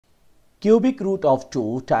Cubic root of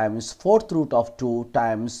 2 times 4th root of 2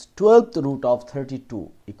 times 12th root of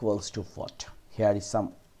 32 equals to what? Here is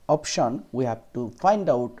some option. We have to find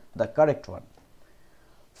out the correct one.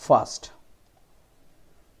 First,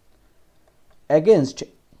 against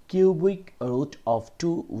cubic root of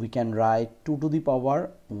 2 we can write 2 to the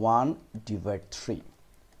power 1 divided 3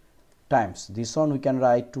 times this one we can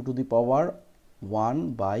write 2 to the power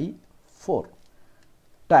 1 by 4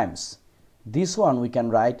 times this one we can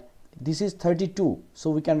write, this is 32, so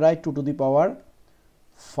we can write 2 to the power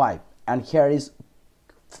 5, and here is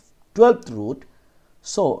 12th root,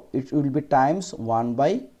 so it will be times 1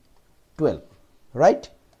 by 12, right?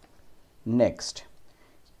 Next,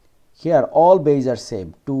 here all base are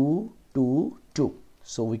same, 2 2 2,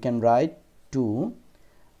 so we can write 2,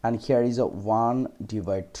 and here is a 1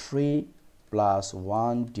 divided 3 plus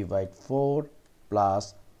 1 divided 4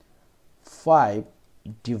 plus 5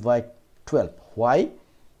 divided 12. Why?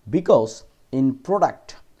 Because in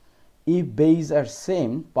product, if base are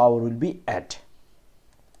same, power will be add.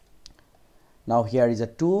 Now here is a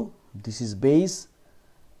 2, this is base,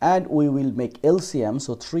 and we will make LCM.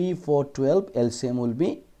 So 3 4 12, LCM will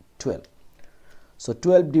be 12. So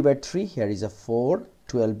 12 divided 3, here is a 4,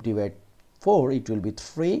 12 divided 4, it will be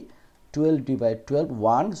 3, 12 divided 12,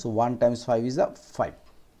 1, so 1 times 5 is a 5,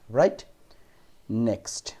 right?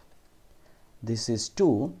 Next, this is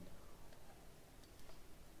 2,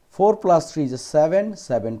 4 plus 3 is a 7,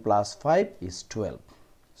 7 plus 5 is 12,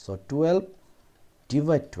 so 12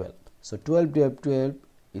 divided 12, so 12 divided 12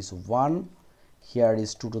 is 1, here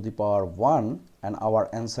is 2 to the power 1, and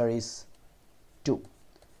our answer is 2.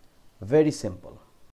 Very simple.